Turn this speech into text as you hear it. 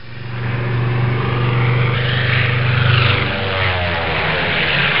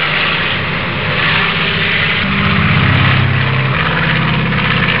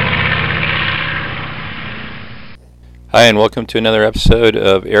Hi, and welcome to another episode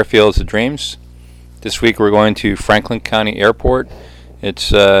of Airfields of Dreams. This week we're going to Franklin County Airport.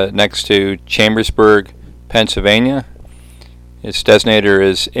 It's next to Chambersburg, Pennsylvania. Its designator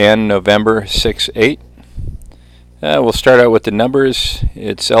is N68. We'll start out with the numbers.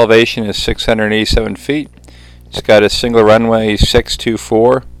 Its elevation is 687 feet. It's got a single runway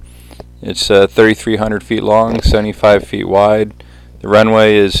 624. It's 3,300 feet long, 75 feet wide. The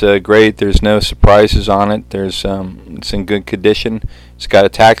runway is great. There's no surprises on it. It's in good condition. It's got a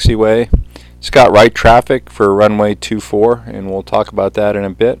taxiway. It's got right traffic for runway 24, and we'll talk about that in a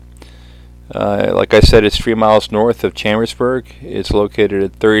bit. Like I said, it's 3 miles north of Chambersburg. It's located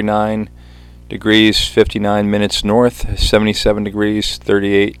at 39 degrees 59 minutes north, 77 degrees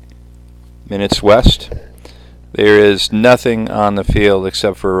 38 minutes west. There is nothing on the field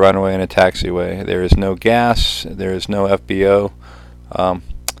except for a runway and a taxiway. There is no gas. There is no FBO.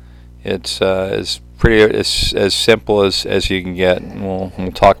 It's as simple as you can get, and we'll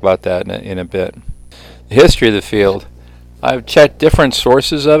talk about that in a bit. The history of the field, I've checked different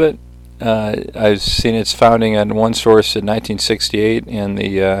sources of it. I've seen its founding on one source in 1968, and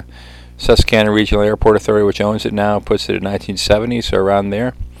the Susquehanna Regional Airport Authority, which owns it now, puts it in 1970, so around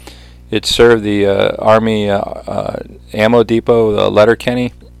there. It served the Army ammo depot,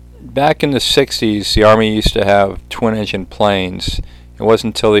 Letterkenny. Back in the 60s, the Army used to have twin-engine planes. It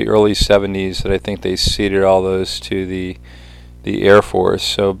wasn't until the early 70s that I think they ceded all those to the Air Force.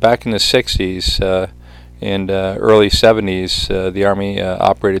 So back in the 60s and early 70s, the Army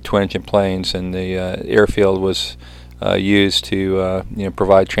operated twin-engine planes, and the airfield was used to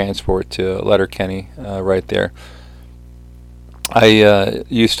provide transport to Letterkenny right there. I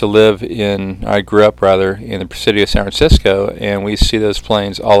grew up in the city of San Francisco, and we see those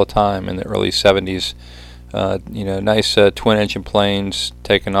planes all the time in the early 70s. Nice twin-engine planes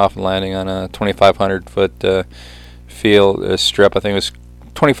taking off and landing on a 2,500 foot field strip. I think it was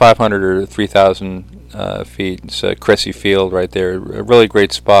 2,500 or 3,000 feet. It's Crissy Field right there. A really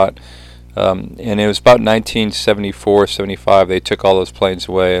great spot. And it was about 1974, 75. They took all those planes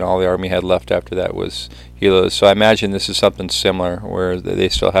away, and all the Army had left after that was helos. So I imagine this is something similar, where they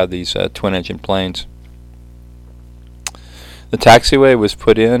still have these twin-engine planes. The taxiway was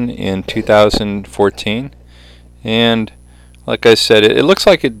put in 2014. And like I said, it looks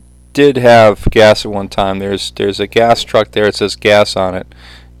like it did have gas at one time. There's a gas truck there. It says gas on it.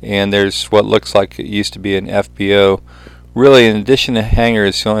 And there's what looks like it used to be an FBO. Really, in addition to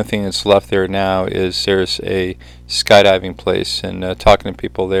hangars, the only thing that's left there now is there's a skydiving place. And talking to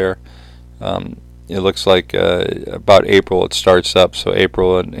people there, it looks like about April it starts up. So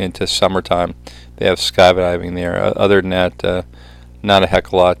April and into summertime, they have skydiving there. Other than that, not a heck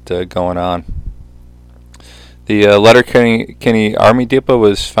of a lot going on. The Letterkenny Army Depot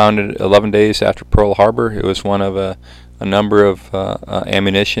was founded 11 days after Pearl Harbor. It was one of a number of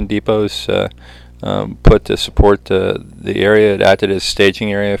ammunition depots put to support the area. It acted as a staging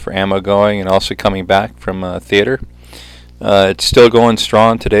area for ammo going and also coming back from theater. It's still going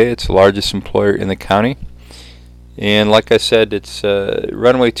strong today. It's the largest employer in the county. And like I said, it's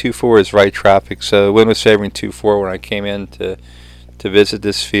runway 24 is right traffic. So the wind was favoring 24 when I came in to visit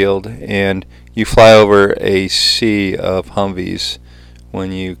this field, and you fly over a sea of Humvees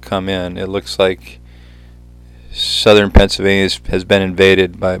when you come in. It looks like southern Pennsylvania has been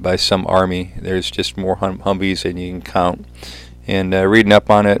invaded by some Army. There's just more Humvees than you can count. And reading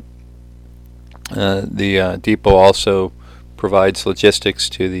up on it, the depot also provides logistics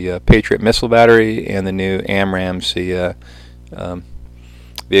to the Patriot missile battery and the new AMRAAMs, the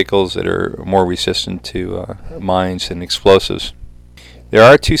vehicles that are more resistant to mines and explosives. There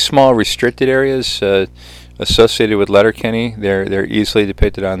are two small restricted areas associated with Letterkenny. They're easily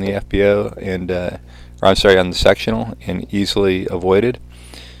depicted on the FBO and on the sectional, and easily avoided.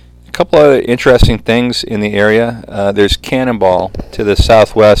 A couple other interesting things in the area. There's Cannonball to the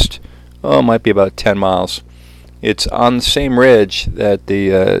southwest. It might be about 10 miles. It's on the same ridge that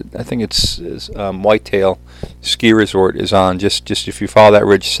the I think it's Whitetail Ski Resort is on. Just if you follow that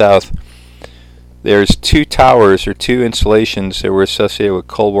ridge south, there's two towers or two installations that were associated with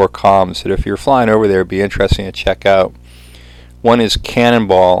Cold War comms that if you're flying over there, it'd be interesting to check out. One is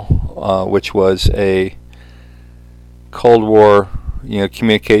Cannonball, which was a Cold War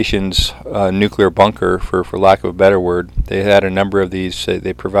communications nuclear bunker, for lack of a better word. They had a number of these.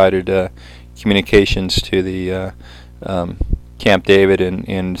 They provided communications to the Camp David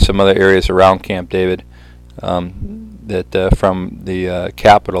and some other areas around Camp David. That from the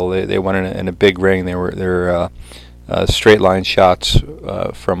Capitol, they went in a big ring. They're straight line shots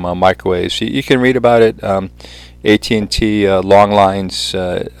from microwaves. You can read about it AT&T Long Lines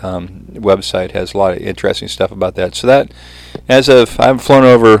website has a lot of interesting stuff about that. So that, I've flown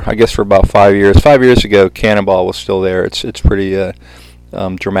over, I guess, for about 5 years. 5 years ago, Cannonball was still there. It's pretty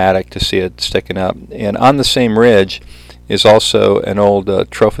dramatic to see it sticking up. And on the same ridge is also an old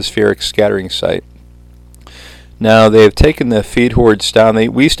tropospheric scattering site. Now, they've taken the feed hordes down.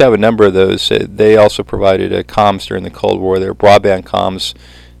 We used to have a number of those. They also provided comms during the Cold War. They were broadband comms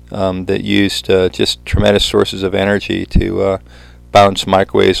that used just tremendous sources of energy to bounce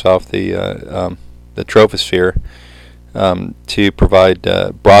microwaves off the troposphere to provide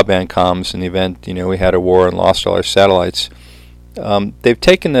broadband comms in the event we had a war and lost all our satellites. They've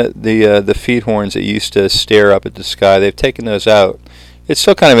taken the feed horns that used to stare up at the sky. They've taken those out. It's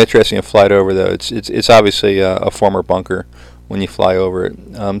still kind of interesting to fly over, though. It's obviously a former bunker when you fly over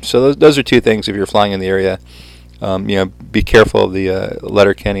it. So those are two things if you're flying in the area. Be careful of the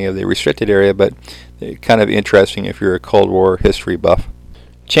Letterkenny of the restricted area, but kind of interesting if you're a Cold War history buff.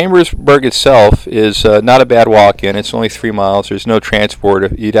 Chambersburg itself is not a bad walk in. It's only 3 miles. There's no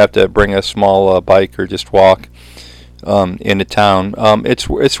transport. You'd have to bring a small bike or just walk into town. It's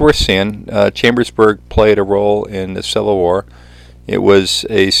worth seeing. Chambersburg played a role in the Civil War. It was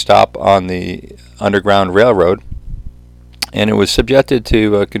a stop on the Underground Railroad, and it was subjected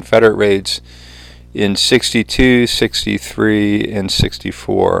to Confederate raids in 62, 63, and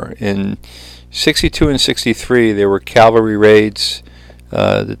 64. In 62 and 63, there were cavalry raids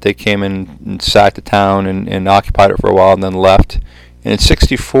that they came in and sacked the town and occupied it for a while and then left. And in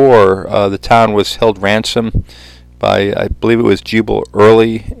 64, the town was held ransom by, I believe it was Jubal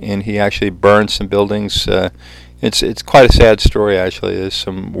Early, and he actually burned some buildings. It's quite a sad story, actually. There's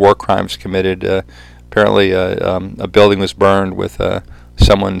some war crimes committed. Apparently, a building was burned with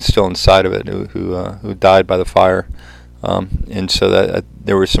someone still inside of it who died by the fire, and so that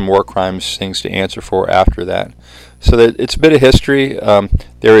there were some war crimes things to answer for after that. So that it's a bit of history.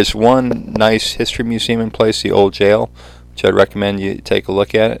 There is one nice history museum in place, the old jail, which I'd recommend you take a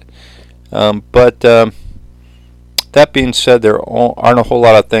look at it. But that being said, there aren't a whole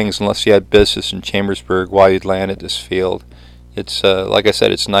lot of things unless you had business in Chambersburg while you'd land at this field. It's like I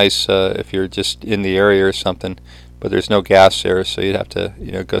said, it's nice if you're just in the area or something, but there's no gas there, so you'd have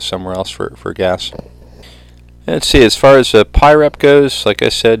to go somewhere else for gas. And let's see, as far as PIREP goes, like I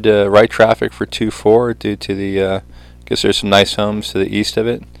said, right traffic for 2-4 due to the, I guess there's some nice homes to the east of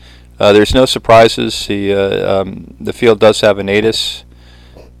it. There's no surprises. The field does have an ATIS,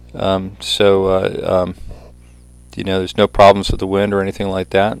 so there's no problems with the wind or anything like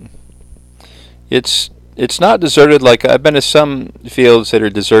that. It's not deserted. Like I've been to some fields that are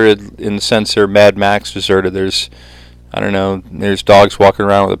deserted in the sense they're Mad Max deserted. There's dogs walking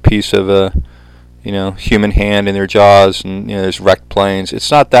around with a piece of a human hand in their jaws, and there's wrecked planes. It's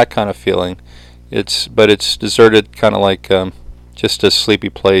not that kind of feeling. But it's deserted, kind of like just a sleepy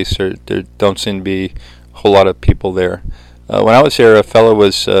place. There don't seem to be a whole lot of people there. When I was there, a fellow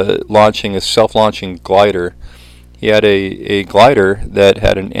was launching a self-launching glider. He had a glider that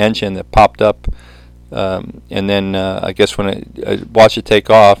had an engine that popped up, and then I guess when I watched it take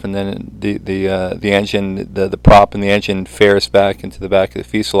off, and then the engine, the prop and the engine fares back into the back of the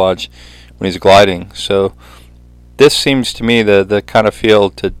fuselage when he's gliding. So this seems to me the kind of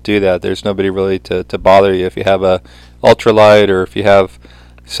field to do that. There's nobody really to bother you if you have a ultralight or if you have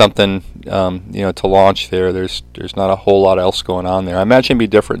something to launch there. There's not a whole lot else going on there. I imagine it'd be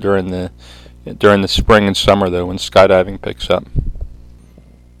different during the spring and summer, though, when skydiving picks up.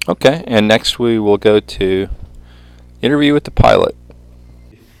 Okay, and next we will go to interview with the pilot.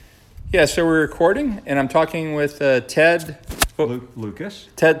 Yeah, so we're recording, and I'm talking with Ted Lucas.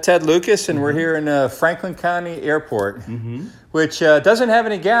 Ted Lucas, and we're here in Franklin County Airport, which doesn't have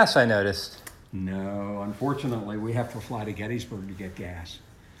any gas, I noticed. No, unfortunately, we have to fly to Gettysburg to get gas.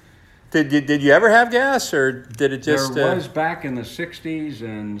 Did you ever have gas, or did it just... There was back in the 60s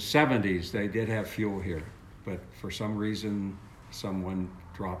and 70s, they did have fuel here. But for some reason, someone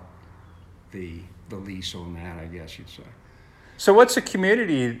dropped the lease on that, I guess you'd say. So what's the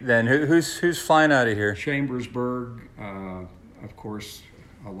community then? Who's flying out of here? Chambersburg, of course,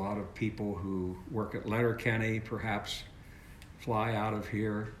 a lot of people who work at Letterkenny perhaps fly out of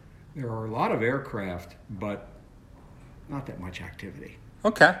here. There are a lot of aircraft, but not that much activity.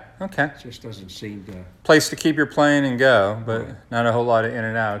 Okay. It just doesn't seem to... Place to keep your plane and go, but right. Not a whole lot of in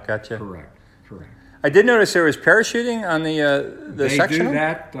and out. Gotcha. Correct. I did notice there was parachuting on the section. They do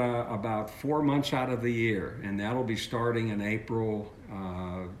that about 4 months out of the year, and that'll be starting in April.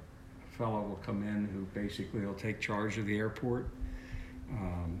 A fellow will come in who basically will take charge of the airport,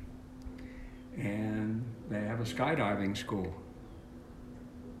 and they have a skydiving school.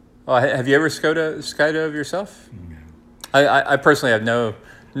 Oh, have you ever skydove yourself? No. I personally have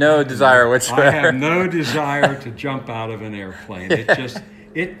no desire whatsoever. I have no desire to jump out of an airplane. It just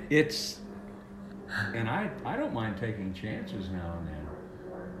it's and I don't mind taking chances now and then,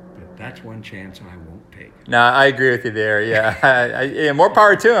 but that's one chance I won't take. No, I agree with you there. Yeah, yeah, more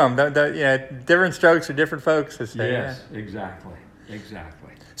power to them. Different strokes for different folks. To say, Yes, yeah. exactly.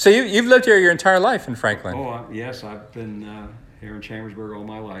 So you've lived here your entire life in Franklin. Oh, yes, I've been here in Chambersburg all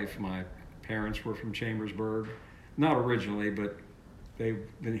my life. My parents were from Chambersburg, not originally, but they've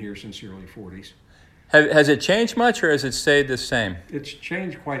been here since the early 40s. Has it changed much, or has it stayed the same? It's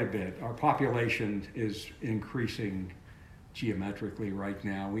changed quite a bit. Our population is increasing geometrically right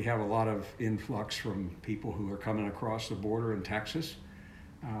now. We have a lot of influx from people who are coming across the border in Texas.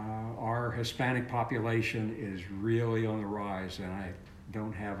 Our Hispanic population is really on the rise, and I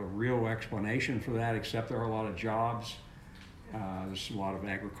don't have a real explanation for that, except there are a lot of jobs. There's a lot of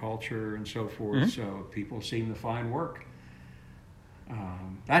agriculture and so forth, so people seem to find work.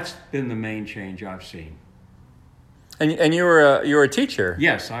 That's been the main change I've seen. And you were a teacher.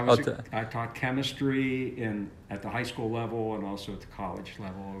 Yes, I taught chemistry at the high school level and also at the college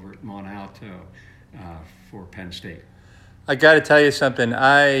level over at Mont Alto for Penn State. I got to tell you something.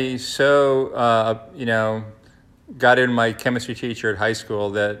 I got in my chemistry teacher at high school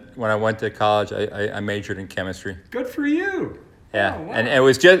that when I went to college, I majored in chemistry. Good for you. Yeah, Oh, wow. and it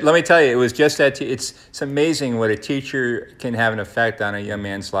was just, let me tell you, it was just that, it's amazing what a teacher can have an effect on a young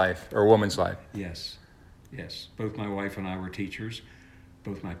man's life or a woman's life. Yes. Both my wife and I were teachers.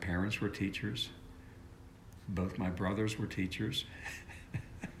 Both my parents were teachers. Both my brothers were teachers.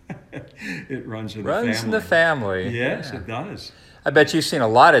 It runs in the family. Runs in the family. Yes, Yeah. It does. I bet you've seen a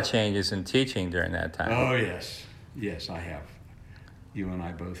lot of changes in teaching during that time. Oh, yes. Yes, I have. You and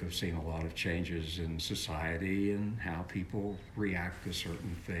I both have seen a lot of changes in society and how people react to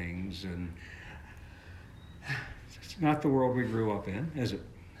certain things. And it's not the world we grew up in, is it?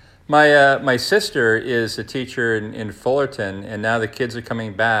 My sister is a teacher in Fullerton, and now the kids are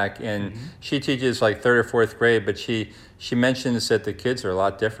coming back, and she teaches like third or fourth grade, but she mentions that the kids are a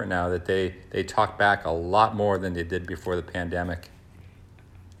lot different now, that they talk back a lot more than they did before the pandemic.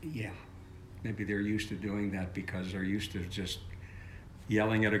 Yeah. Maybe they're used to doing that because they're used to just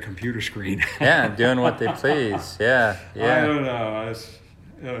yelling at a computer screen. Yeah, doing what they please. Yeah. I don't know.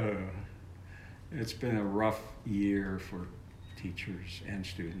 It's been a rough year for teachers and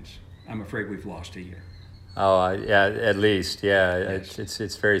students. I'm afraid we've lost a year. Oh, yeah, at least, yeah. Yes.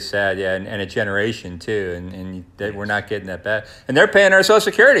 It's very sad, yeah, and a generation too, and that we're not getting that back, and they're paying our Social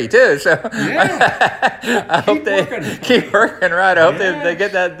Security too. So Yeah. I hope they keep working, right? I hope they Yes.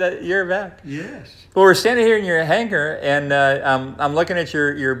 get that year back. Yes. Well, we're standing here in your hangar, and I'm looking at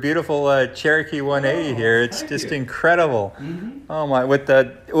your beautiful Cherokee 180 here. It's thank just you. incredible. Mm-hmm. Oh my!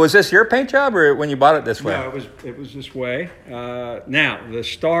 Was this your paint job, or when you bought it this way? No, it was this way. Now the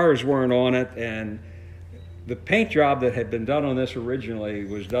stars weren't on it, and the paint job that had been done on this originally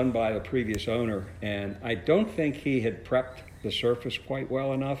was done by the previous owner, and I don't think he had prepped the surface quite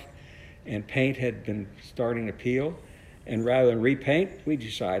well enough, and paint had been starting to peel. And rather than repaint, we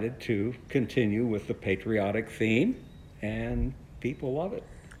decided to continue with the patriotic theme, and people love it.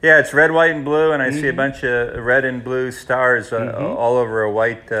 Yeah, it's red, white, and blue, and I see a bunch of red and blue stars all over a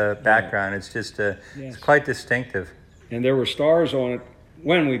white background. It's just it's quite distinctive. And there were stars on it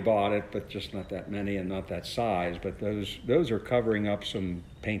when we bought it, but just not that many and not that size. But those are covering up some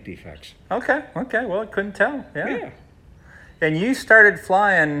paint defects. Okay. Well, I couldn't tell. Yeah, And you started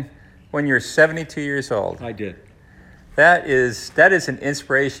flying when you were 72 years old. I did. That is an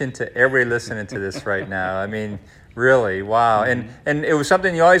inspiration to everybody listening to this right now. I mean, really, wow. And it was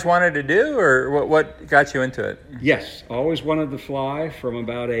something you always wanted to do, or what got you into it? Yes, always wanted to fly from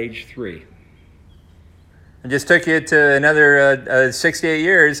about age 3. It just took you to another 68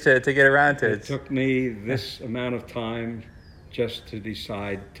 years to get around to It took me this amount of time just to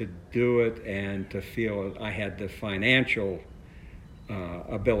decide to do it and to feel I had the financial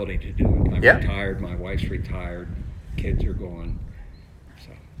ability to do it. I'm retired, my wife's retired, kids are gone.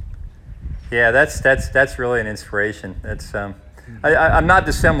 So. Yeah, that's really an inspiration. That's I'm not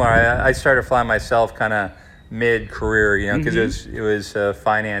dissimilar. I started flying myself kind of mid-career, because it was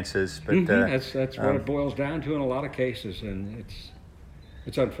finances. But that's what it boils down to in a lot of cases, and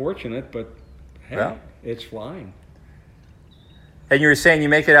it's unfortunate, but hey, it's flying. And you were saying you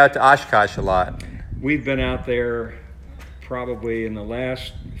make it out to Oshkosh a lot. We've been out there probably in the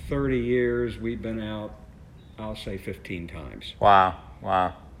last 30 years. We've been out, I'll say 15 times.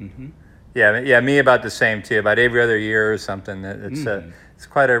 Wow. Yeah, me about the same too. About every other year or something. It's It's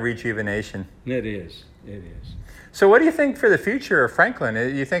quite a rejuvenation. It is. It is. So what do you think for the future of Franklin?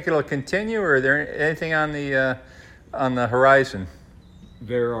 Do you think it'll continue, or is there anything on the horizon?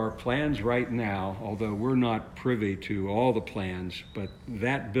 There are plans right now, although we're not privy to all the plans, but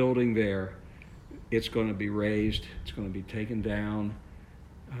that building there, it's going to be raised, it's going to be taken down.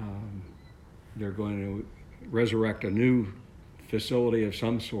 They're going to resurrect a new facility of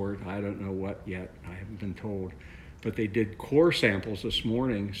some sort. I don't know what yet, I haven't been told. But they did core samples this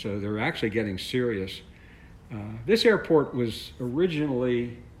morning, so they're actually getting serious. This airport was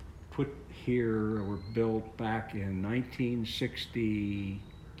originally put here, or built back in 1960,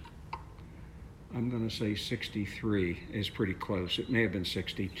 I'm going to say 63 is pretty close. It may have been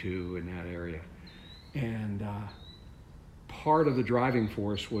 62 in that area. And part of the driving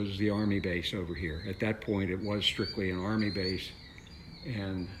force was the Army base over here. At that point, it was strictly an Army base,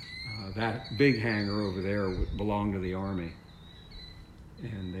 and that big hangar over there belonged to the Army.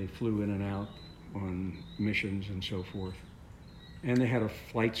 And they flew in and out on missions and so forth. And they had a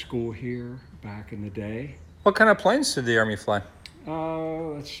flight school here back in the day. What kind of planes did the Army fly?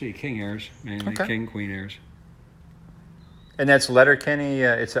 Let's see, King Airs, mainly. Okay. King, Queen Airs. And that's Letterkenny.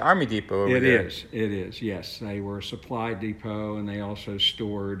 It's an Army depot over there. It is, yes. They were a supply depot, and they also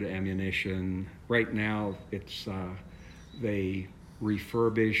stored ammunition. Right now, it's they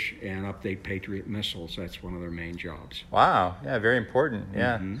refurbish and update Patriot missiles. That's one of their main jobs. Wow, yeah, very important.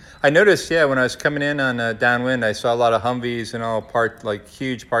 Yeah, Mm-hmm. I noticed. Yeah, when I was coming in on downwind, I saw a lot of Humvees and all like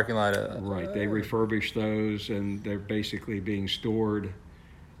huge parking lot. Right, they refurbish those, and they're basically being stored.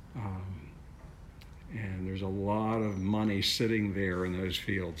 And there's a lot of money sitting there in those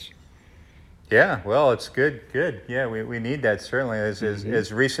fields. Yeah, well, it's good. Yeah, we need that certainly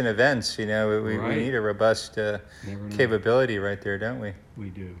as recent events. You know, we Right. need a robust capability right there, don't we? We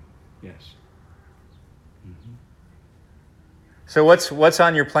do, yes. So what's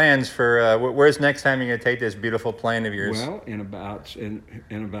on your plans for? Where's next time you're going to take this beautiful plane of yours? Well, in about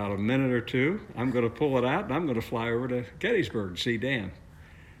a minute or two, I'm going to pull it out, and I'm going to fly over to Gettysburg to see Dan.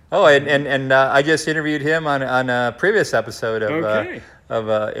 Oh, and I just interviewed him on a previous episode of Okay.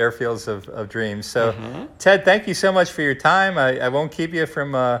 Airfields of Dreams. So, Ted, thank you so much for your time. I won't keep you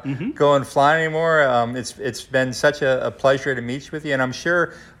from going flying anymore. It's been such a pleasure to meet with you, and I'm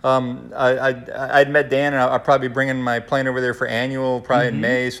sure I'd met Dan, and I'll probably be bringing my plane over there for annual probably in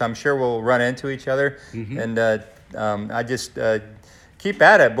May. So I'm sure we'll run into each other. And I just keep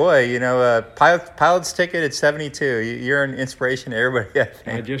at it, boy. You know, pilot's ticket at 72. You're an inspiration to everybody, I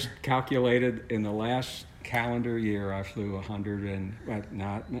think. I just calculated in the last calendar year, I flew 100 and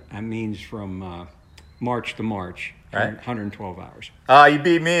that means from March to March, Right. 112 hours. Oh, you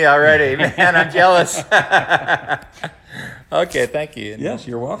beat me already, man. I'm jealous. Okay, thank you. Yes,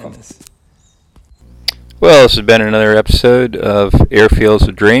 you're welcome. Well, this has been another episode of Airfields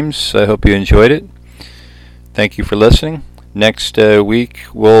of Dreams. I hope you enjoyed it. Thank you for listening. Next week,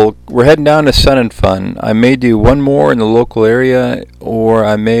 we're heading down to Sun and Fun. I may do one more in the local area, or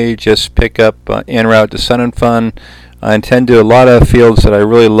I may just pick up en route to Sun and Fun. I intend to do a lot of fields that I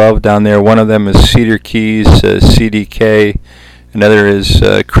really love down there. One of them is Cedar Keys, CDK. Another is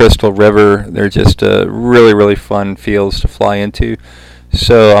Crystal River. They're just really, really fun fields to fly into.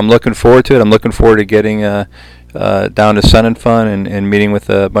 So I'm looking forward to it. I'm looking forward to getting down to Sun and Fun and meeting with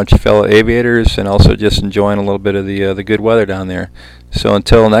a bunch of fellow aviators, and also just enjoying a little bit of the good weather down there. So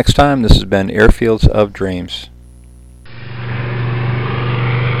until next time, this has been Airfields of Dreams.